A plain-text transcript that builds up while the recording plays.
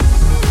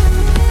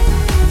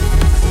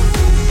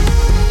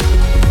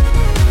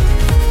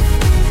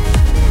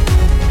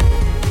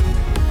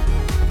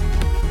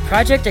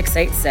Project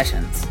Excite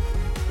Sessions,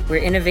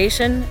 where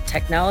innovation,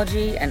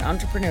 technology, and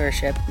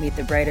entrepreneurship meet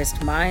the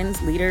brightest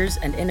minds, leaders,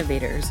 and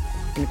innovators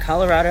in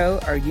Colorado,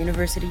 our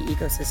university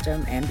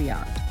ecosystem, and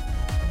beyond.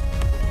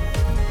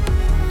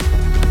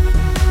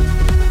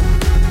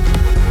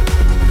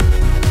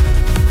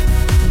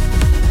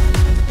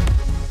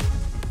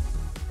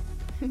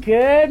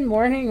 Good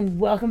morning and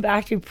welcome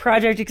back to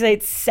Project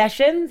Excite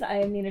Sessions. I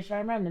am Nina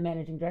Sharma. I'm the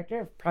Managing Director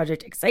of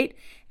Project Excite,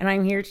 and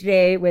I'm here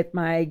today with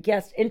my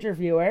guest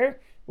interviewer,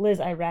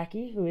 Liz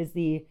Iraqi, who is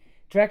the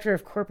Director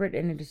of Corporate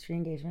and Industry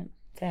Engagement.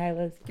 Say hi,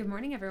 Liz. Good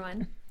morning,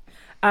 everyone.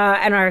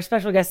 And our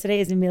special guest today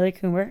is Amelia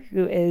Coomer,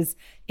 who is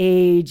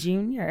a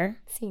senior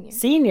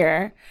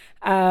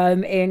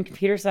in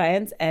computer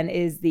science and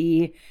is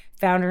the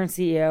founder and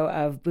CEO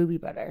of Booby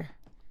Butter.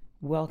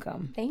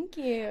 Welcome. Thank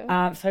you.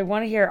 So I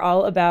want to hear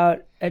all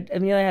about,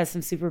 Amelia has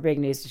some super big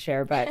news to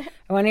share, but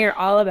I want to hear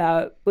all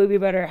about Booby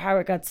Butter, how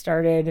it got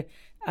started.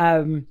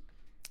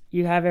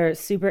 You have a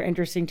super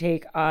interesting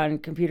take on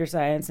computer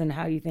science and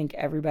how you think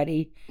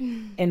everybody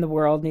in the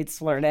world needs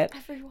to learn it.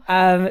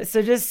 Everyone.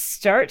 So just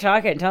start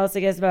talking. Tell us,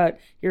 I guess, about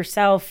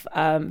yourself,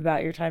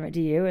 about your time at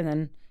DU, and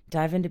then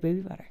dive into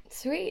Booby Butter.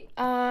 Sweet.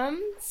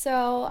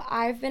 So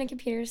I've been a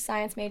computer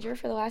science major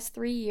for the last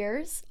 3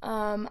 years.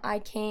 I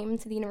came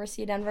to the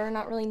University of Denver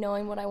not really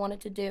knowing what I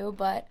wanted to do,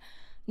 but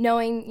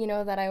knowing,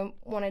 that I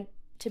wanted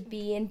to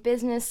be in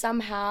business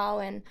somehow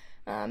and,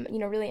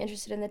 really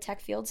interested in the tech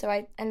field. So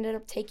I ended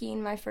up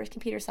taking my first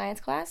computer science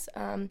class,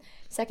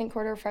 second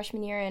quarter of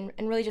freshman year, and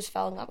really just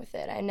fell in love with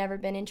it. I had never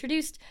been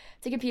introduced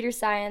to computer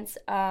science,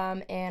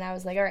 and I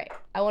was like, all right,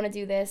 I want to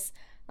do this.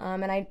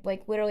 And I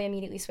literally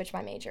immediately switched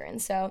my major.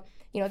 And so,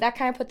 that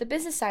kind of put the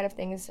business side of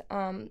things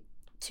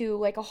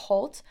to a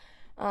halt.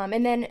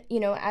 And then,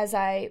 as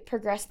I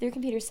progressed through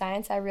computer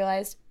science, I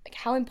realized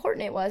how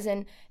important it was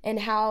and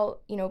how,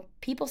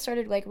 people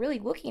started really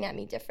looking at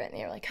me different.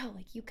 They were like, oh,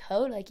 you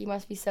code? You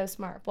must be so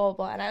smart, blah,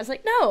 blah, blah. And I was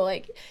like, no,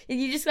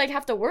 you just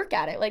have to work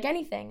at it like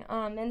anything.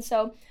 And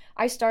so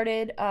I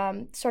started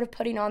sort of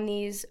putting on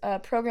these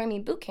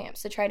programming boot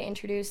camps to try to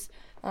introduce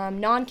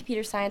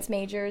non-computer science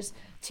majors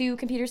to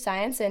computer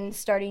science and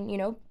starting,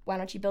 why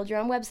don't you build your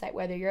own website?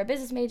 Whether you're a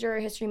business major or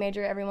a history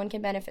major, everyone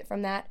can benefit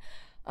from that.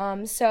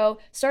 So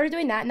started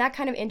doing that, and that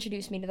kind of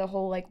introduced me to the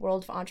whole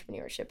world of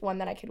entrepreneurship, one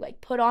that I could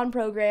put on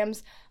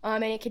programs,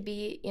 and it could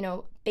be,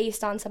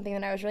 based on something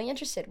that I was really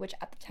interested, which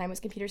at the time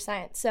was computer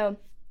science. So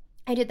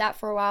I did that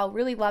for a while,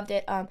 really loved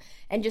it,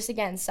 and just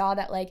again saw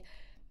that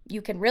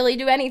you can really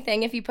do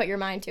anything if you put your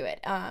mind to it.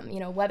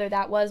 Whether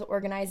that was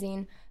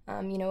organizing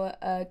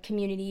a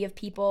community of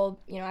people.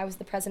 I was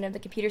the president of the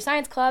computer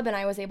science club, and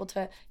I was able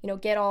to,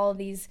 get all of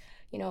these,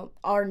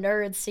 our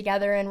nerds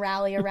together and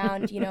rally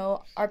around,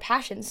 our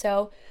passion.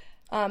 So,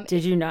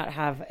 did you not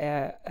have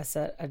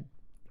a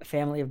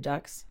family of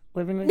ducks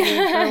living with you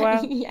for a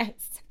while?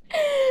 Yes.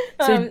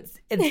 So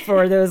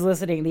for those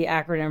listening, the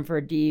acronym for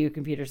DU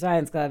Computer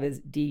Science Club is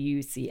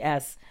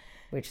DUCS,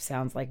 which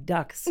sounds like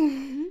ducks.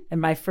 Mm-hmm.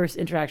 And my first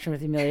interaction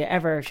with Amelia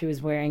ever, she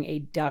was wearing a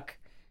duck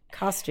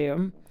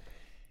costume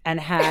and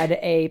had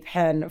a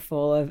pen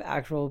full of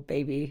actual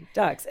baby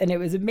ducks. And it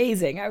was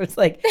amazing. I was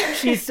like,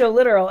 she's so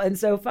literal and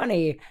so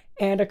funny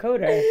and a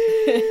coder.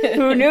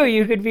 Who knew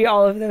you could be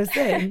all of those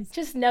things?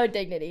 Just no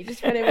dignity.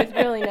 Just put it with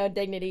really no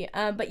dignity.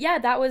 But yeah,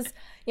 that was,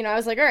 I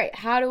was like, all right,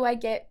 how do I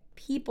get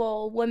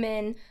people,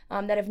 women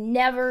that have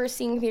never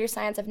seen computer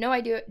science, have no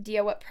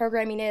idea what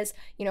programming is,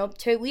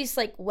 to at least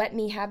let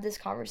me have this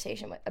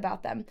conversation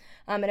about them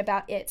and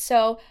about it.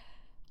 So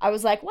I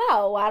was like,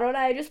 wow, why don't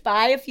I just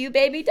buy a few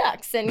baby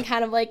ducks and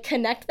kind of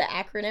connect the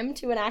acronym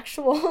to an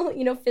actual,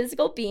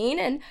 physical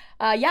being. And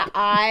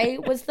I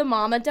was the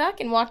mama duck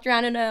and walked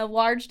around in a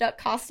large duck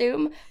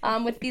costume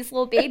with these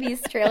little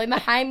babies trailing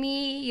behind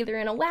me, either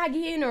in a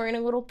wagon or in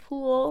a little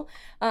pool.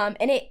 And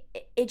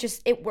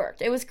it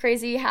worked. It was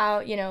crazy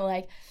how,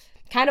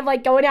 kind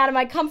of going out of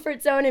my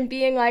comfort zone and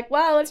being like,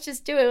 well, let's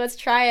just do it. Let's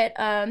try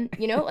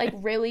it.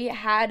 Really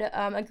had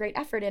a great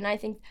effort. And I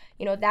think,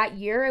 that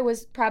year it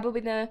was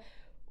probably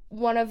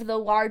one of the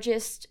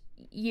largest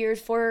years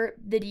for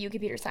the DU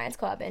Computer Science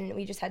Club. And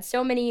we just had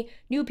so many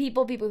new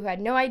people who had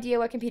no idea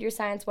what computer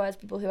science was,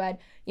 people who had,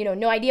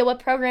 no idea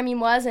what programming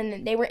was,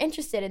 and they were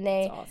interested and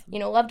they,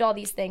 awesome. Loved all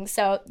these things.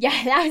 So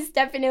yeah, that was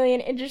definitely an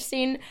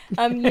interesting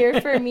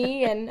year for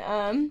me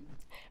and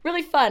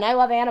really fun. I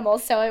love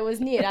animals, so it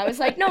was neat. I was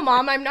like, no,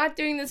 Mom, I'm not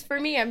doing this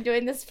for me. I'm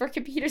doing this for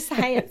computer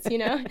science,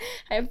 I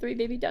have 3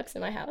 baby ducks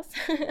in my house.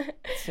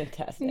 That's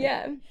fantastic.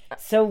 Yeah.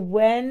 So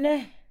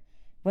when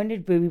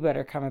did Booby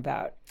Butter come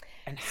about,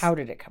 and how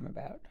did it come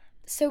about?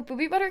 So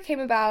Booby Butter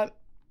came about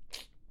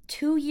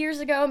 2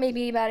 years ago,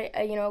 maybe about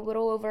a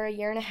little over a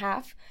year and a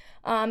half,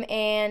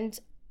 and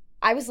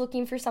I was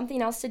looking for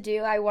something else to do.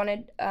 I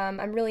wanted,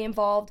 I'm really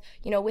involved,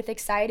 with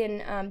Excite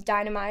and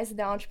Dynamize,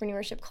 the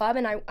entrepreneurship club,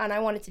 and I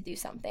wanted to do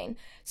something.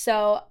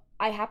 So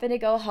I happened to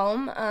go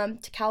home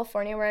to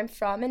California, where I'm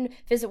from, and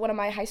visit one of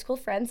my high school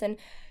friends, and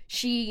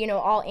she, you know,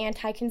 all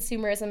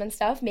anti-consumerism and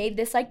stuff, made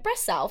this like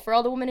breast salve for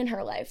all the women in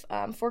her life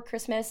for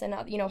Christmas and,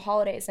 you know,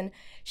 holidays. And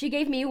she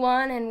gave me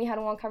one, and we had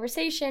a long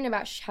conversation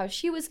about how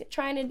she was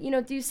trying to, you know,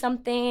 do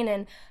something.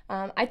 And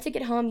I took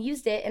it home,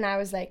 used it, and I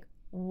was like,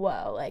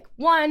 whoa, like,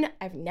 one,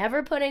 I've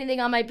never put anything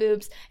on my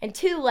boobs, and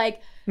two,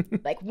 like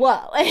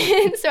whoa.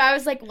 And so I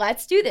was like,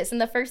 let's do this.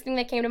 And the first thing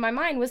that came to my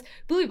mind was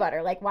booby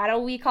butter. Like, why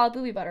don't we call it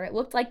booby butter? It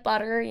looked like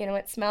butter, you know,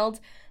 it smelled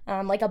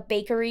like a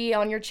bakery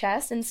on your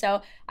chest. And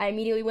so I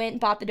immediately went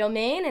and bought the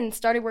domain and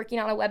started working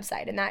on a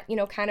website. And that, you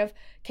know, kind of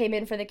came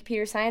in for the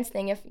computer science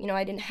thing. If, you know,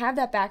 I didn't have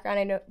that background,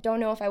 I don't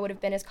know if I would have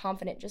been as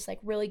confident just like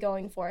really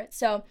going for it.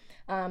 So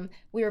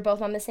we were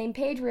both on the same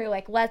page. We were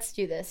like, let's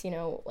do this, you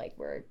know, like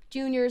we're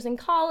juniors in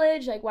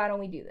college, like why don't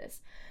we do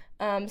this?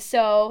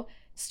 So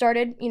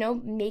started, you know,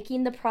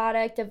 making the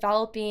product,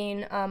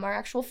 developing our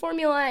actual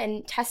formula,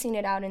 and testing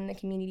it out in the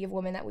community of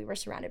women that we were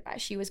surrounded by.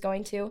 She was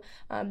going to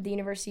the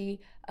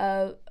University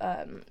of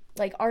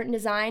like Art and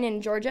Design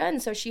in Georgia,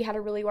 and so she had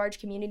a really large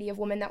community of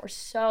women that were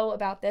so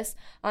about this,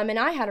 and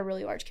I had a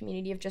really large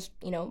community of just,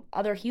 you know,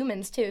 other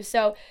humans too.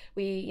 So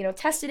we, you know,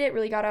 tested it,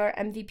 really got our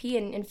MVP,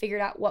 and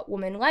figured out what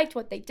women liked,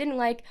 what they didn't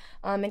like,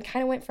 and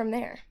kind of went from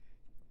there.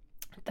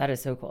 That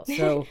is so cool.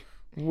 So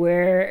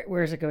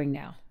where is it going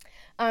now?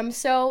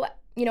 So,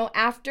 you know,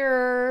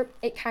 after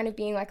it kind of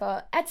being like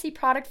a Etsy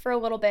product for a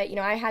little bit, you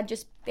know, I had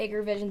just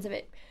bigger visions of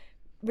it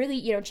really,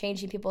 you know,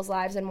 changing people's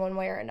lives in one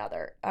way or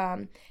another.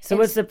 So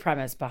what's the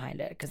premise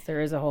behind it? Because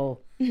there is a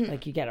whole,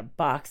 like, you get a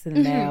box in the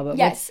mail, but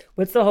yes.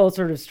 what's the whole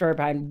sort of story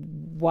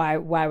behind why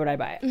would I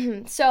buy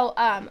it? So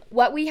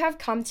what we have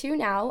come to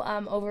now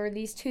over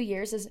these 2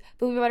 years is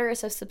Booby Butter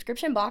is a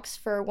subscription box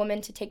for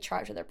women to take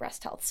charge of their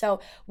breast health.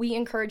 So we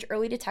encourage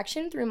early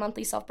detection through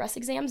monthly self-breast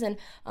exams, and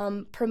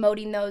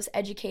promoting those,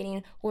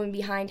 educating women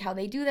behind how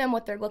they do them,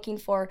 what they're looking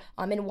for,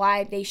 and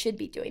why they should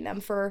be doing them.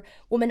 For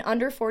women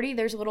under 40,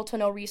 there's little to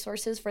no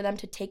resources for them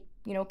to take,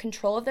 you know,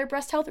 control of their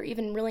breast health, or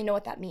even really know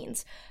what that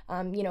means.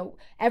 You know,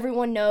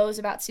 everyone knows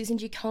about Susan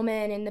G.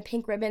 Komen and the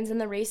pink ribbons and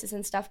the races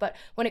and stuff, but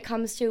when it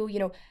comes to, you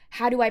know,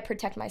 how do I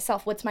protect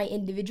myself? What's my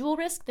individual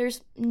risk?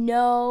 There's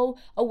no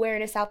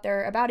awareness out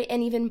there about it,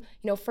 and even,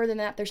 you know, further than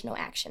that, there's no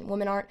action.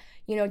 Women aren't,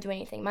 you know, doing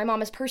anything. My mom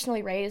has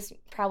personally raised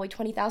probably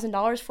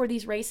 $20,000 for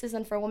these races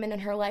and for women in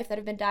her life that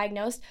have been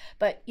diagnosed,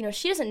 but, you know,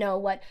 she doesn't know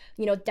what,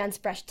 you know, dense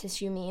breast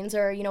tissue means,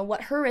 or, you know,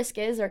 what her risk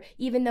is, or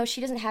even though she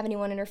doesn't have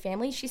anyone in her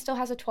family, she still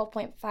has a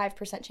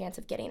 12.5% chance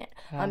of getting it.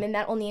 And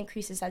that only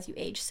increases as you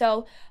age.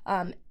 So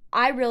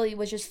I really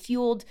was just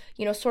fueled,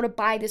 you know, sort of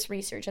by this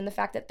research and the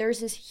fact that there's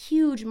this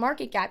huge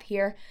market gap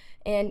here,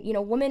 and, you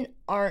know, women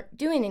aren't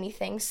doing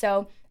anything.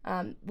 So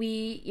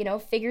we, you know,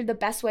 figured the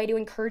best way to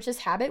encourage this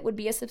habit would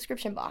be a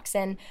subscription box.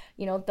 And,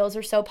 you know, those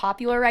are so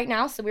popular right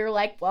now. So we were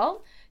like,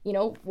 well, you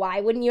know,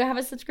 why wouldn't you have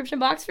a subscription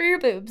box for your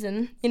boobs?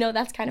 And, you know,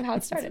 that's kind of how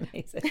it started.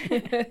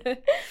 Amazing.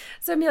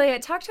 So Amelia,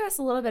 talk to us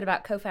a little bit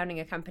about co-founding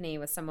a company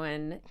with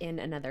someone in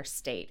another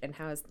state, and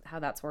how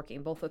that's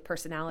working, both with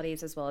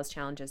personalities as well as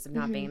challenges of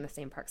not being in the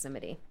same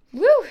proximity.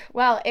 Woo!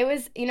 Well, it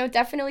was, you know,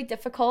 definitely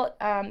difficult.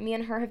 Me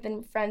and her have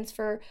been friends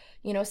for,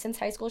 you know, since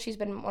high school. She's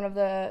been one of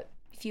the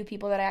few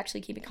people that I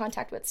actually keep in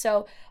contact with.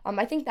 So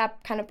I think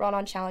that kind of brought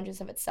on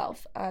challenges of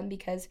itself,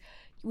 because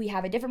we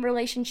have a different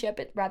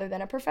relationship rather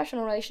than a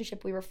professional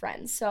relationship. We were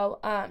friends. So,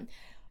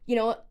 you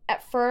know,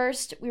 at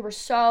first we were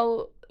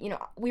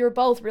we were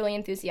both really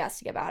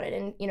enthusiastic about it.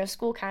 And, you know,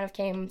 school kind of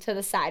came to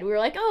the side. We were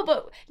like, oh,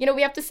 but, you know,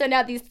 we have to send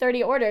out these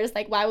 30 orders.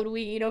 Like, why would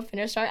we, you know,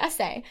 finish our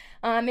essay?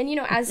 And, you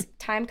know, as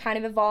time kind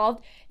of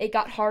evolved, it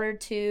got harder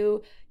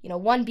to, you know,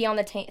 one, be on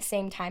the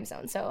same time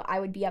zone. So I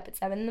would be up at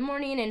 7 in the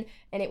morning,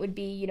 and it would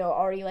be, you know,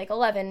 already like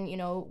 11, you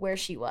know, where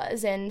she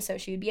was. And so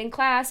she would be in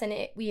class, and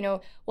it, you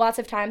know, lots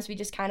of times we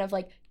just kind of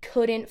like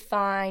couldn't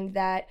find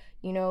that,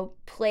 you know,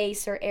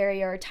 place or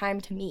area or time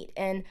to meet.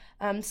 And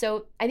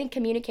so I think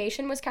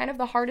communication was kind of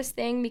the hardest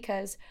thing,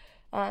 because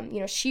you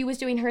know, she was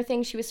doing her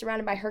thing. She was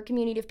surrounded by her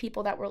community of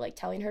people that were like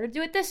telling her to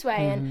do it this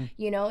way, and,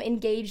 you know,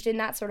 engaged in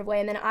that sort of way.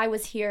 And then I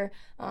was here,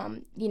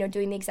 you know,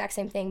 doing the exact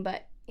same thing,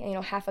 but, you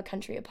know, half a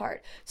country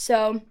apart.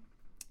 So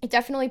it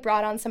definitely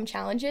brought on some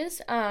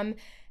challenges.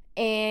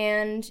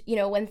 And, you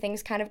know, when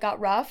things kind of got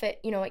rough,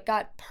 it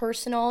got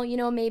personal, you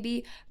know,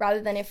 maybe,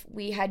 rather than if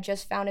we had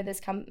just founded this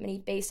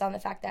company based on the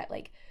fact that,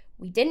 like,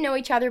 we didn't know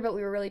each other, but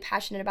we were really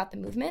passionate about the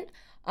movement.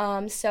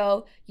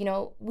 So, you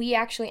know, we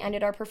actually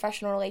ended our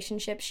professional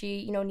relationship. She,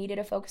 you know, needed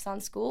to focus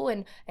on school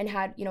and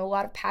had, you know, a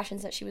lot of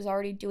passions that she was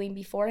already doing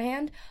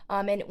beforehand.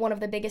 And one of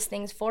the biggest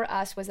things for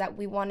us was that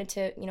we wanted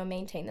to, you know,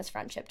 maintain this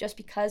friendship. Just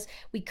because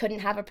we couldn't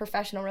have a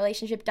professional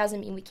relationship doesn't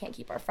mean we can't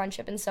keep our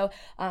friendship. And so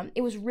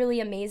it was really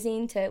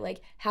amazing to,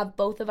 like, have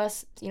both of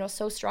us, you know,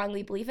 so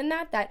strongly believe in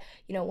that,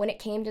 you know, when it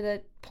came to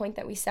the point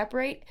that we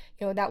separate,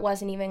 you know, that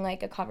wasn't even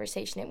like a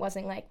conversation. It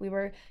wasn't like we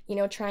were, you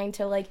know, trying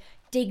to, like,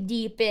 dig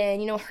deep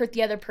and, you know, hurt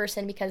the other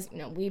person, because, you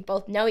know, we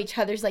both know each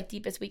other's, like,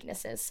 deepest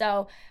weaknesses.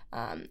 So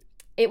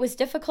it was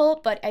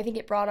difficult, but I think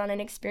it brought on an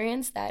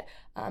experience that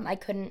I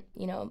couldn't,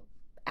 you know,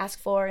 ask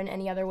for in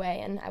any other way,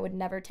 and I would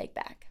never take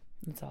back.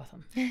 That's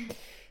awesome.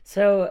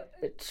 So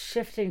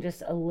shifting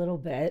just a little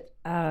bit,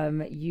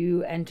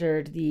 you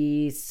entered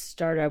the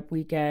Startup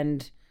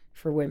Weekend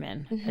for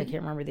Women. I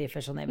can't remember the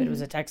official name, but it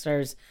was a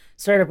Techstars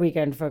Startup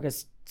Weekend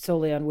focused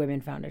solely on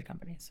women-founded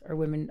companies or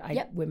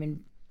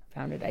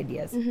women-founded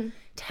ideas.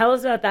 Tell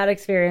us about that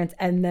experience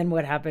and then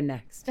what happened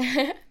next.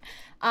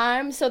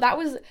 So that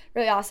was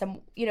really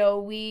awesome.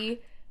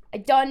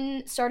 I'd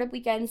done startup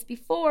weekends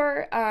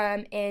before,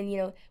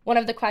 and one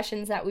of the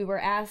questions that we were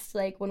asked,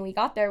 like when we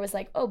got there, was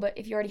like, oh, but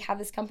if you already have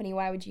this company,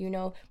 why would you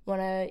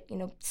want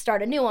to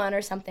start a new one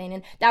or something?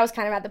 And that was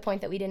kind of at the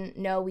point that we didn't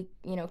know we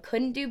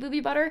couldn't do Booby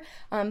Butter,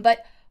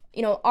 but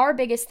our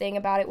biggest thing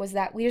about it was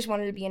that we just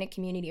wanted to be in a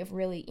community of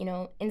really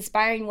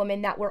inspiring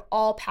women that were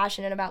all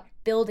passionate about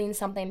building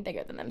something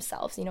bigger than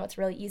themselves. It's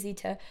really easy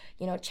to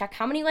check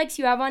how many likes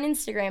you have on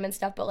Instagram and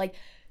stuff, but like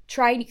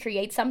trying to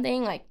create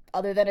something like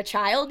other than a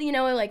child,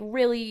 like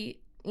really,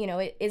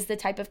 it is the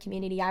type of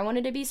community I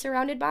wanted to be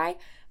surrounded by.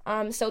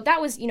 So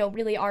that was,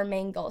 really our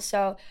main goal.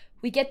 So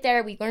we get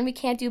there, we learn we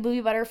can't do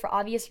Booby Butter for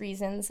obvious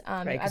reasons.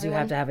 Right, because you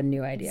have to have a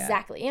new idea.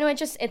 Exactly.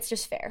 It's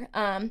just fair.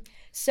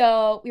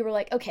 So we were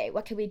like, okay,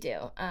 what can we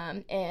do?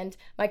 And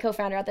my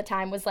co-founder at the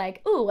time was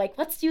like, ooh, like,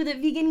 let's do the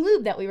vegan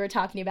lube that we were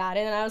talking about.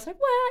 And I was like,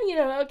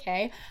 well,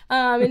 okay.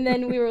 And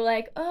then we were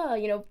like,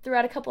 threw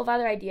out a couple of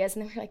other ideas.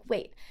 And then we were like,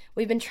 wait,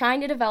 we've been trying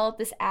to develop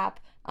this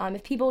app.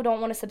 If people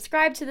don't want to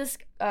subscribe to this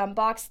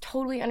box,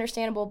 totally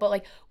understandable, but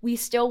like we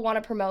still want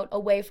to promote a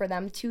way for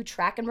them to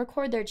track and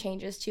record their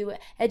changes, to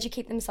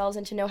educate themselves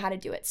and to know how to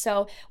do it.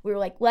 So we were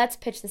like, let's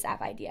pitch this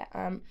app idea.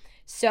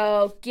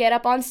 So get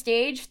up on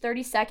stage,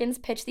 30 seconds,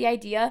 pitch the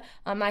idea.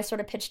 I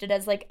sort of pitched it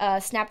as like a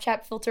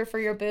Snapchat filter for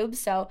your boobs.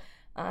 So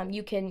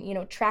you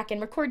can, track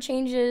and record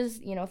changes,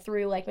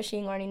 through like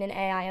machine learning and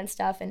AI and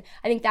stuff. And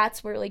I think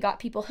that's what really got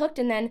people hooked.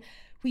 And then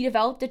we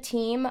developed a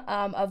team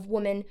of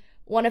women.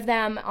 One of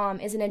them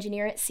is an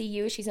engineer at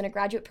CU. She's in a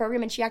graduate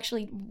program, and she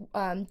actually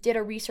did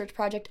a research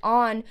project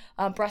on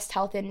breast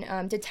health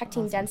and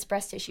detecting dense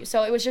breast tissue.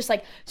 So it was just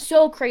like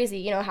so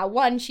crazy, how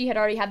one, she had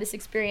already had this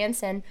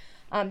experience, and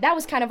that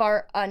was kind of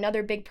our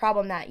another big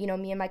problem that,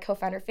 me and my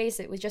co-founder faced.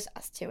 It was just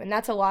us two. And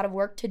that's a lot of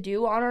work to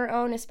do on our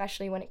own,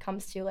 especially when it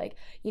comes to like,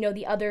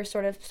 the other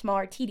sort of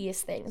smaller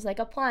tedious things like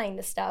applying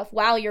the stuff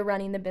while you're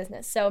running the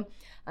business. So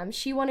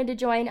she wanted to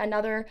join.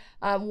 Another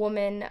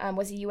woman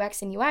was a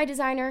UX and UI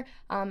designer.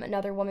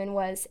 Another woman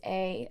was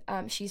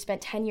she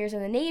spent 10 years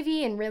in the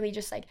Navy and really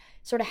just like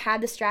sort of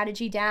had the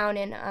strategy down,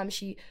 and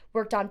she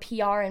worked on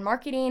PR and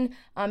marketing.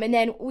 And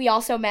then we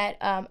also met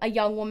a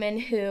young woman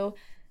who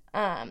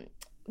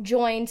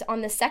joined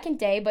on the second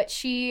day, but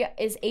she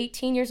is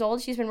 18 years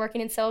old. She's been working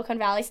in Silicon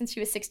Valley since she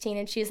was 16,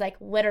 and she's like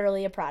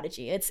literally a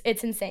prodigy. It's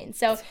insane.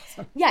 So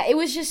yeah, it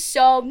was just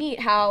so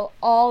neat how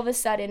all of a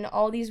sudden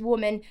all these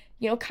women,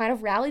 kind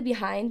of rallied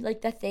behind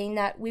like the thing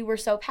that we were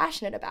so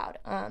passionate about.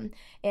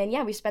 And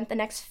yeah, we spent the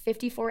next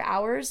 54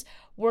 hours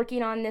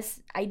working on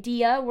this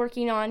idea,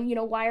 working on,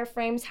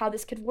 wireframes, how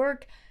this could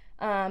work.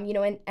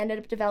 And ended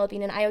up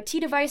developing an IoT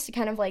device to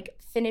kind of like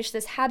finish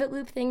this habit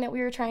loop thing that we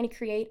were trying to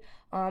create.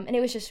 And it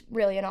was just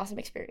really an awesome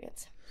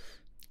experience.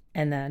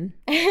 And then?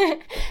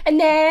 At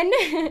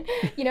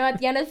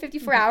the end of the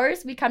 54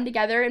 hours, we come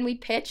together and we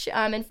pitch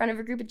in front of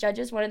a group of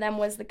judges. One of them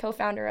was the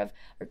co-founder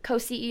or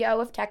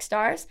co-CEO of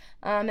Techstars,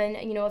 and,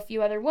 a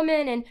few other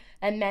women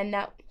and men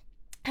that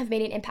have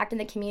made an impact in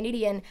the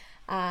community. And,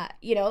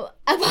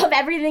 above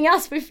everything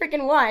else, we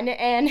freaking won.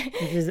 And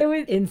it was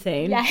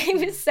insane. Yeah,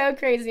 it was so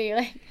crazy.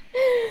 Like,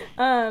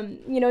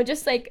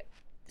 just like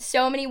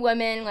so many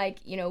women, like,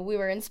 we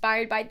were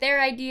inspired by their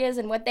ideas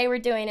and what they were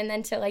doing. And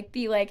then to like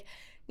be like,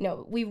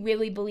 we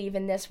really believe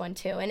in this one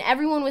too. And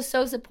everyone was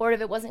so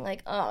supportive. It wasn't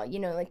like, oh,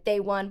 like they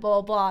won,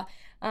 blah, blah,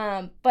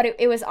 blah. But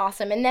it was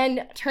awesome. And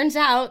then turns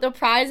out the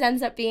prize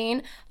ends up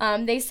being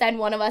they send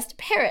one of us to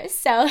Paris.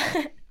 So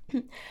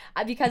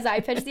because I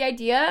pitched the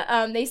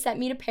idea, they sent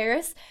me to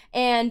Paris.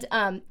 And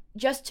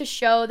just to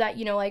show that,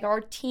 like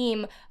our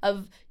team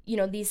of,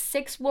 these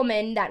 6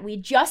 women that we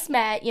just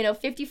met,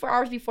 54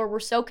 hours before, were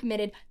so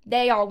committed,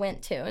 they all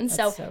went too. And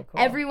so cool.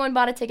 Everyone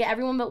bought a ticket,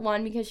 everyone but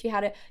one, because she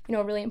had a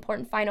really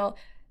important final,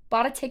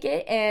 bought a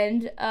ticket,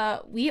 and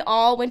we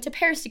all went to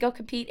Paris to go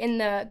compete in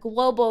the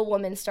Global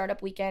Women's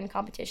Startup Weekend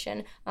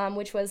competition,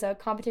 which was a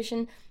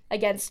competition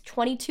against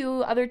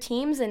 22 other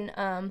teams in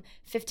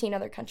 15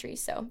 other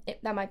countries. So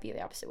that might be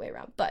the opposite way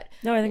around. But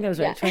no, I think that was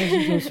right.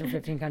 22 teams from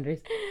 15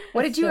 countries.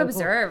 What did you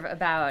observe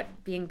about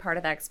being part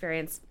of that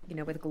experience,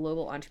 with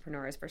global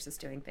entrepreneurs versus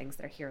doing things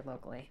that are here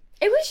locally?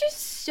 It was just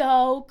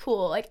so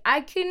cool. Like,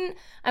 I couldn't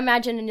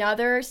imagine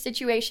another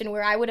situation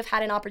where I would have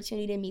had an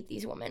opportunity to meet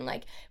these women,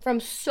 like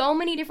from so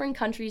many different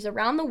countries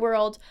around the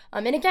world.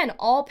 And again,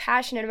 all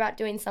passionate about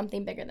doing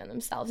something bigger than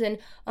themselves. And,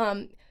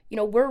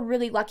 we're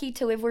really lucky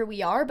to live where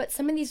we are, but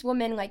some of these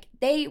women, like,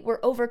 they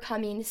were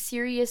overcoming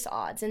serious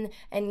odds and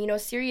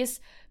serious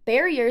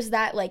barriers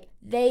that like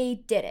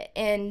they did it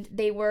and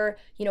they were,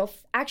 you know,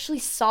 actually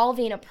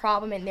solving a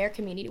problem in their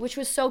community, which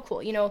was so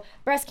cool. You know,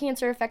 breast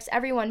cancer affects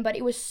everyone, but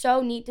it was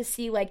so neat to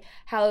see like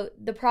how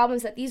the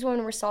problems that these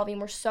women were solving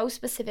were so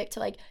specific to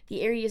like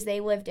the areas they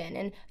lived in,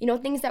 and, you know,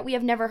 things that we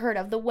have never heard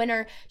of. The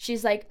winner,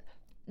 she's like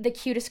the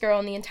cutest girl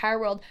in the entire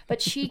world,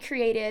 but she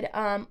created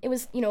it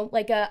was, you know,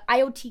 like a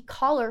IoT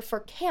collar for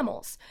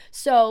camels.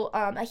 So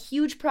a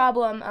huge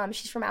problem,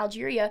 she's from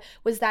Algeria,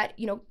 was that,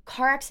 you know,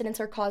 car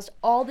accidents are caused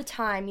all the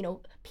time. You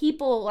know,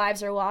 people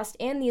lives are lost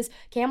and these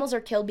camels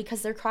are killed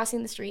because they're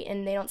crossing the street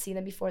and they don't see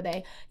them before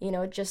they, you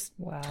know, just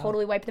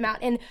totally wipe them out.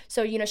 And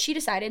so, you know, she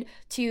decided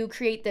to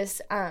create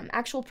this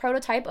actual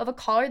prototype of a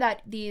collar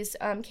that these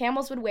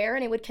camels would wear,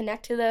 and it would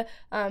connect to the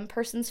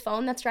person's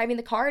phone that's driving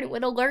the car, and it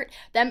would alert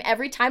them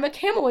every time a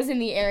camel was in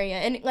the area.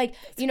 And like,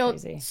 you know,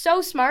 crazy.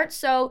 So smart,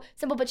 so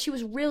simple, but she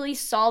was really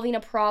solving a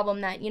problem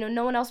that, you know,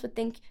 no one else would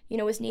think, you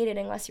know, was needed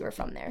unless you were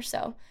from there.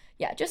 So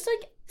yeah, just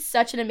like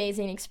such an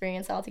amazing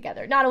experience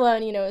altogether. Not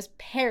alone, you know, it was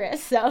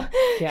Paris, so.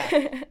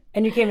 Yeah,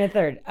 and you came in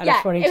third out of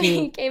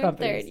 22 came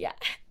companies. in third, yeah.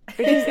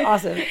 Which is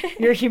awesome.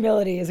 Your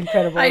humility is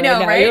incredible. I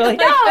know, right? Like,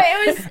 no,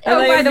 it was.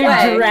 And by the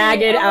way,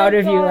 drag it out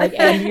of you, like,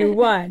 and you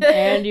won,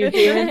 and you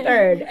came in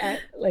third. And,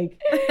 like,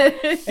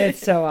 it's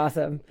so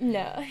awesome.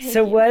 No.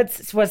 So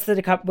what's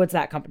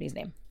that company's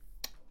name?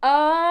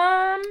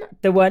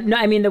 The one. No,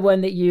 I mean the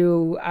one that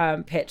you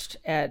pitched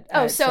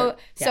at. So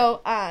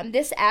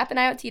this app and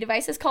IoT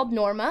device is called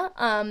Norma.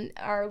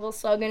 Our little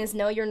slogan is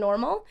 "Know Your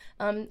Normal."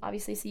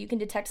 Obviously, so you can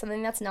detect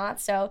something that's not.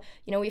 So,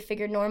 you know, we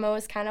figured Norma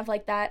was kind of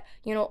like that,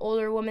 you know,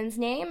 older woman's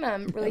name.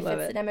 Really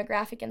fits the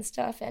demographic and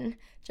stuff, and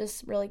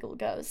just really cool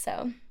goes.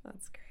 So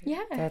that's great.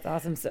 Yeah, that's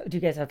awesome. So, do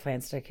you guys have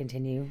plans to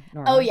continue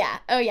Norma? Oh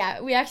yeah.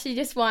 We actually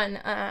just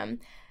won.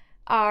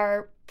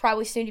 Our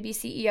probably soon to be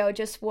CEO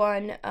just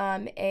won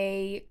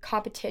a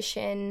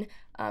competition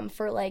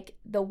for like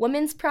the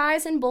women's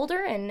prize in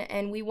Boulder,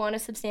 and we won a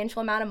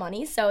substantial amount of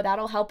money, so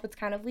that'll help with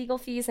kind of legal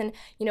fees, and,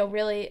 you know,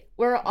 really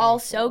we're all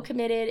so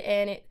committed,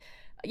 and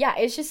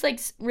it's just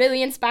like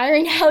really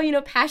inspiring how, you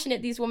know,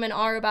 passionate these women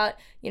are about,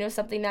 you know,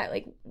 something that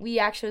like we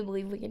actually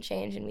believe we can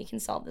change and we can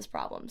solve this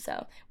problem.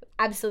 So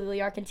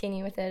absolutely are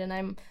continuing with it, and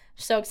I'm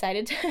so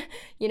excited to,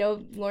 you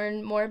know,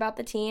 learn more about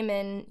the team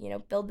and, you know,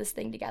 build this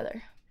thing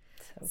together.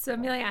 So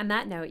Amelia, on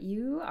that note,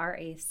 you are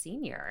a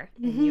senior,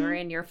 and you are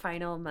in your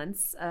final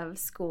months of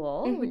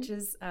school, which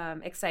is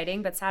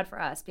exciting, but sad for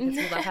us because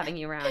we love having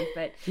you around.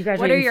 But you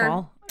graduate in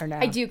fall or no?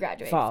 I do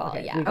graduate in fall.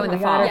 Okay. Yeah. In the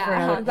fall.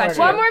 Yeah.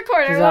 One more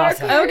quarter.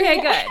 Awesome.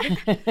 Okay,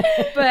 good.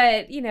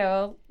 But, you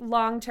know,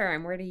 long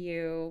term, what do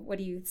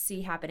you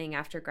see happening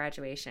after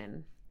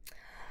graduation?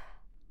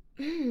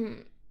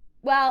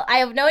 Well, I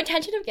have no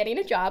intention of getting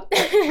a job.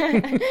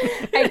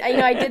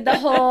 I did the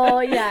whole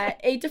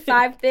 8 to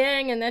 5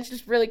 thing, and that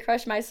just really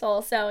crushed my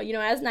soul. So, you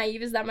know, as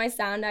naive as that might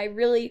sound, I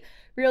really,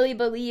 really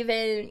believe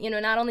in, you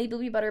know, not only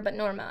Blueberry Butter but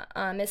Norma,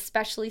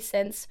 especially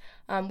since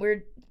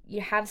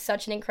you have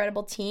such an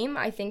incredible team.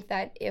 I think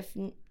that if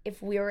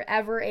we were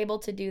ever able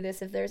to do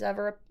this, if there's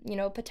ever, you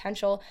know,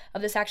 potential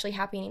of this actually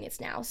happening, it's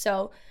now.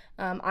 So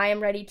I am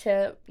ready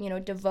to, you know,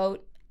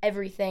 devote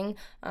everything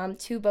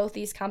to both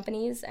these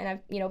companies, and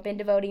I've, you know, been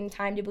devoting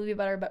time to Blueberry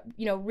Butter, but,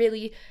 you know,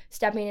 really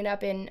stepping it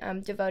up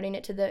and devoting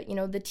it to the, you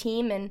know, the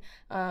team and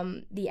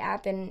the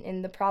app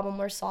and the problem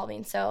we're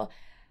solving. So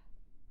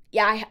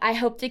yeah, I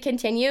hope to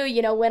continue,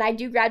 you know, when I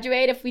do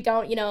graduate, if we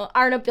don't, you know,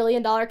 aren't $1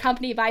 billion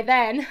company by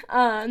then,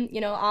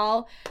 you know,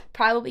 I'll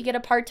probably get a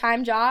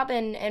part-time job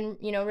and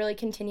you know, really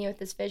continue with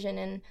this vision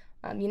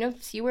and you know,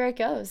 see where it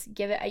goes.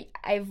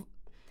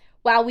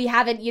 While we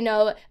haven't, you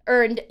know,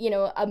 earned, you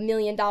know, $1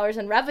 million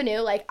in revenue,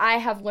 like I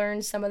have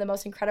learned some of the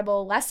most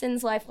incredible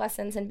lessons, life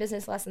lessons and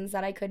business lessons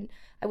that I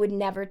would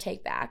never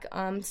take back.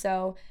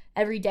 So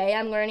every day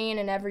I'm learning,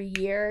 and every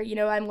year, you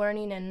know, I'm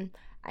learning, and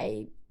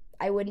I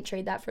wouldn't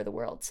trade that for the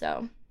world.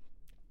 So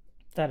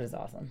that is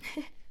awesome.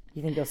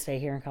 You think you'll stay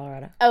here in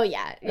Colorado? Oh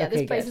yeah. Okay,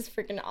 this place is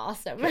freaking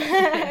awesome.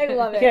 I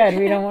love it. Good.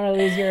 We don't want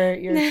to lose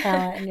your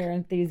talent and your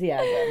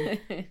enthusiasm.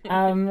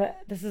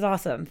 This is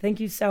awesome. Thank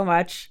you so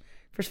much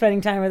for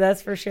spending time with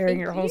us, for sharing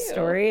your whole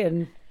story.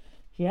 And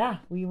yeah,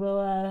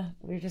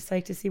 we're just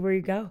like to see where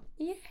you go.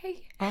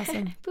 Yay.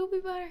 Awesome.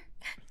 Blueberry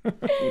Butter.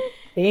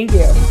 Thank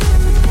you.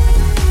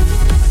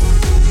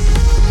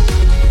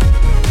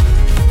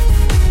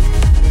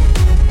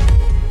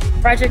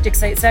 Project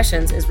Excite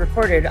Sessions is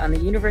recorded on the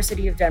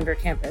University of Denver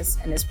campus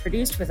and is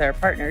produced with our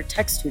partner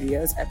Tech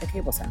Studios at the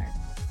Cable Center.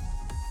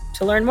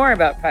 To learn more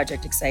about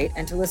Project Excite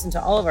and to listen to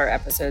all of our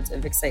episodes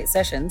of Excite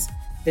Sessions,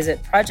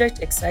 visit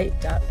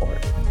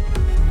projectexcite.org.